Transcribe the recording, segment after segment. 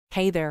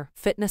Hey there,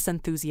 fitness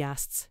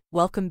enthusiasts.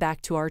 Welcome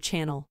back to our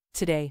channel.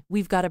 Today,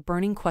 we've got a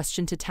burning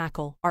question to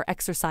tackle. Are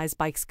exercise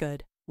bikes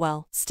good?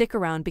 Well, stick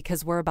around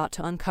because we're about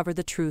to uncover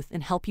the truth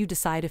and help you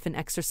decide if an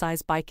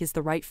exercise bike is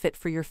the right fit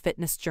for your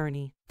fitness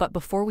journey. But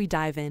before we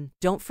dive in,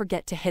 don't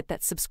forget to hit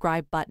that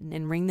subscribe button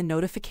and ring the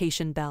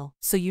notification bell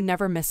so you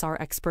never miss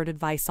our expert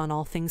advice on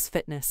all things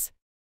fitness.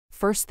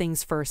 First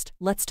things first,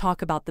 let's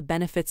talk about the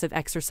benefits of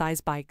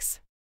exercise bikes.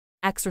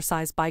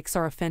 Exercise bikes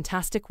are a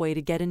fantastic way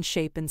to get in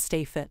shape and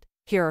stay fit.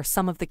 Here are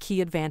some of the key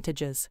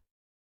advantages.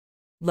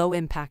 Low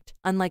impact.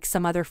 Unlike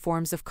some other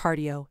forms of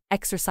cardio,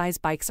 exercise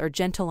bikes are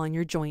gentle on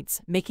your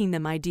joints, making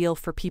them ideal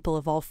for people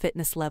of all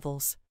fitness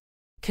levels.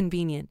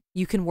 Convenient.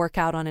 You can work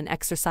out on an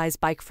exercise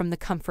bike from the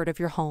comfort of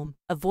your home,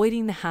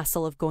 avoiding the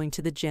hassle of going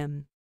to the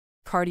gym.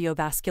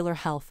 Cardiovascular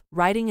health.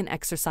 Riding an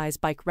exercise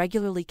bike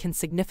regularly can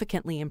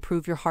significantly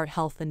improve your heart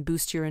health and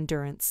boost your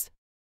endurance.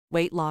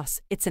 Weight loss.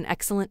 It's an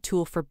excellent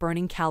tool for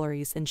burning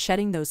calories and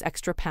shedding those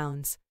extra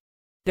pounds.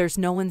 There's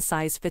no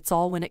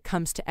one-size-fits-all when it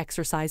comes to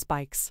exercise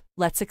bikes.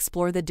 Let's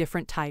explore the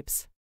different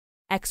types.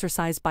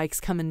 Exercise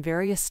bikes come in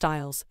various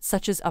styles,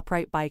 such as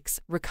upright bikes,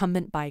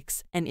 recumbent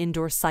bikes, and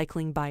indoor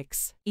cycling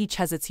bikes. Each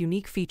has its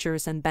unique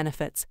features and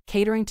benefits,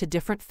 catering to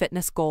different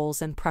fitness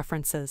goals and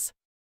preferences.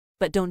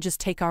 But don't just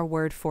take our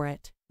word for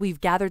it.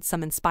 We've gathered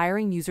some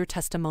inspiring user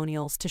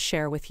testimonials to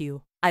share with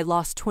you. I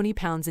lost 20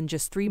 pounds in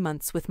just 3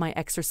 months with my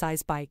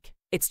exercise bike.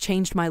 It's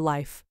changed my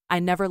life. I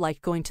never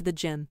liked going to the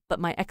gym, but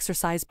my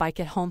exercise bike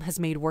at home has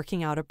made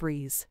working out a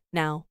breeze.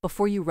 Now,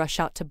 before you rush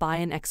out to buy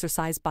an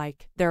exercise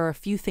bike, there are a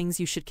few things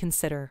you should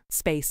consider.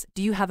 Space.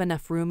 Do you have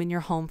enough room in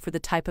your home for the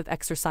type of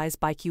exercise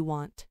bike you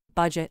want?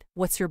 Budget.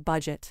 What's your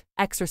budget?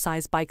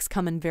 Exercise bikes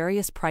come in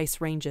various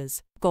price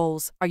ranges.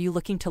 Goals. Are you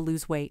looking to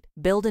lose weight,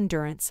 build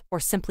endurance, or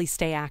simply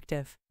stay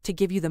active? To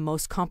give you the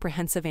most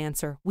comprehensive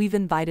answer, we've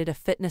invited a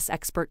fitness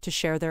expert to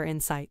share their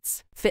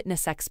insights.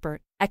 Fitness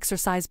expert.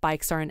 Exercise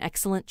bikes are an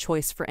excellent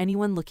choice for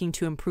anyone looking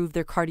to improve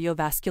their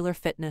cardiovascular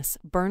fitness,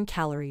 burn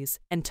calories,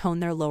 and tone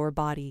their lower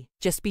body.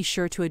 Just be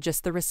sure to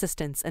adjust the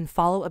resistance and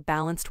follow a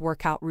balanced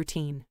workout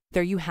routine.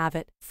 There you have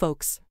it,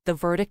 folks. The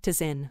verdict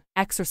is in.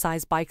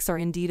 Exercise bikes are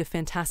indeed a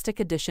fantastic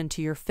addition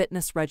to your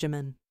fitness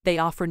regimen. They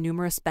offer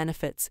numerous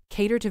benefits,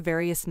 cater to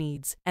various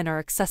needs, and are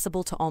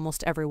accessible to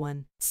almost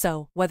everyone.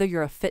 So, whether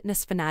you're a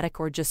fitness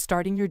fanatic or just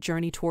starting your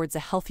journey towards a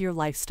healthier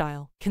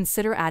lifestyle,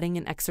 consider adding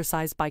an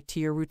exercise bike to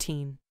your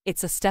routine.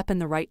 It's a step in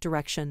the right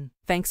direction.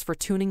 Thanks for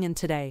tuning in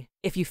today.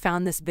 If you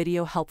found this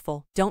video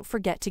helpful, don't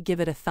forget to give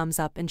it a thumbs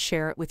up and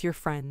share it with your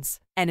friends.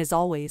 And as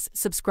always,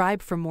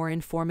 subscribe for more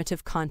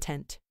informative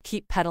content.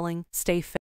 Keep pedaling, stay fit.